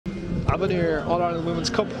Avenir All-Ireland Women's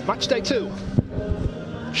Cup, match day 2.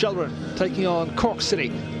 Shelbourne taking on Cork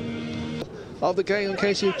City. Of the game, in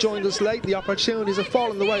case you've joined us late, the opportunities have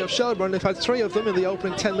fallen the way of Shelbourne. They've had 3 of them in the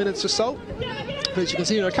opening 10 minutes or so. As you can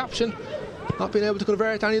see in our caption, not been able to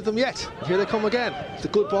convert any of them yet. Here they come again. The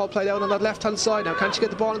good ball played out on that left-hand side. Now, can she get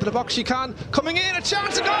the ball into the box? She can. Coming in, a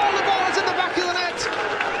chance, a goal! The ball is in the back of the net.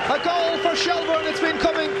 A goal for Shelbourne. It's been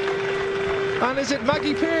coming. And is it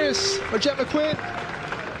Maggie Pearce or Gemma Quinn?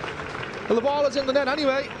 Well, the ball is in the net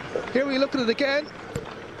anyway. Here we look at it again.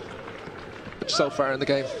 So far in the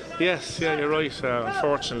game. Yes, yeah, you're right.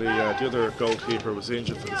 Unfortunately, the other goalkeeper was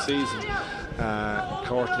injured for the season,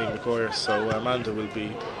 Courtney McGuire, so Amanda will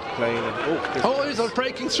be playing. He's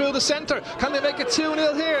breaking through the centre. Can they make it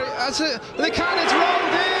 2-0 here? They can, it's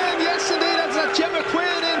rolled in. Yes, indeed, that's Gemma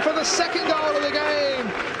Quinn in for the second goal of the game.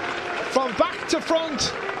 From back to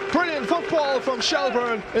front. Brilliant football from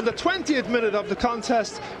Shelbourne in the 20th minute of the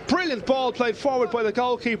contest. Brilliant ball played forward by the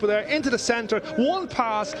goalkeeper there into the centre. One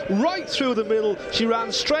pass right through the middle. She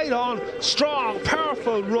ran straight on. Strong,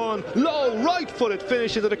 powerful run. Low, right-footed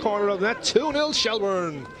finish into the corner of the net. 2-0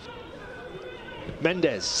 Shelbourne.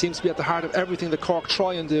 Mendes seems to be at the heart of everything the Cork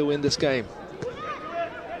try and do in this game,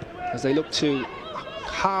 as they look to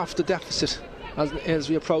half the deficit as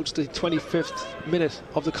we approach the 25th minute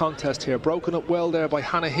of the contest here. Broken up well there by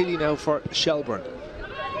Hannah Healy now for Shelbourne.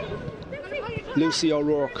 Lucy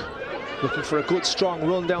O'Rourke looking for a good strong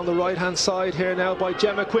run down the right hand side here now by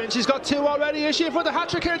Gemma Quinn. She's got 2 already. Is she for the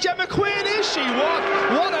hat-trick here? Gemma Quinn, is she?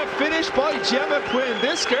 What a finish by Gemma Quinn.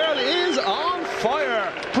 This girl is on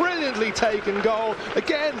fire. Brilliantly taken goal.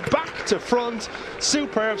 Again, back to front.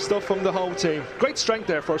 Superb stuff from the home team. Great strength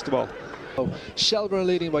there, first of all. Shelbourne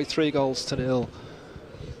leading by 3-0.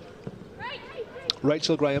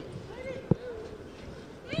 Rachel Graham.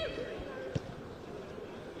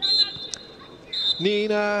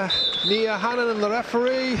 Nia Hannon, the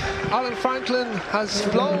referee. Alan Franklin has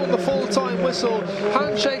blown the full-time whistle.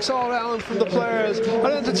 Handshakes all around from the players.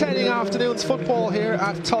 An entertaining afternoon's football here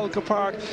at Tulka Park.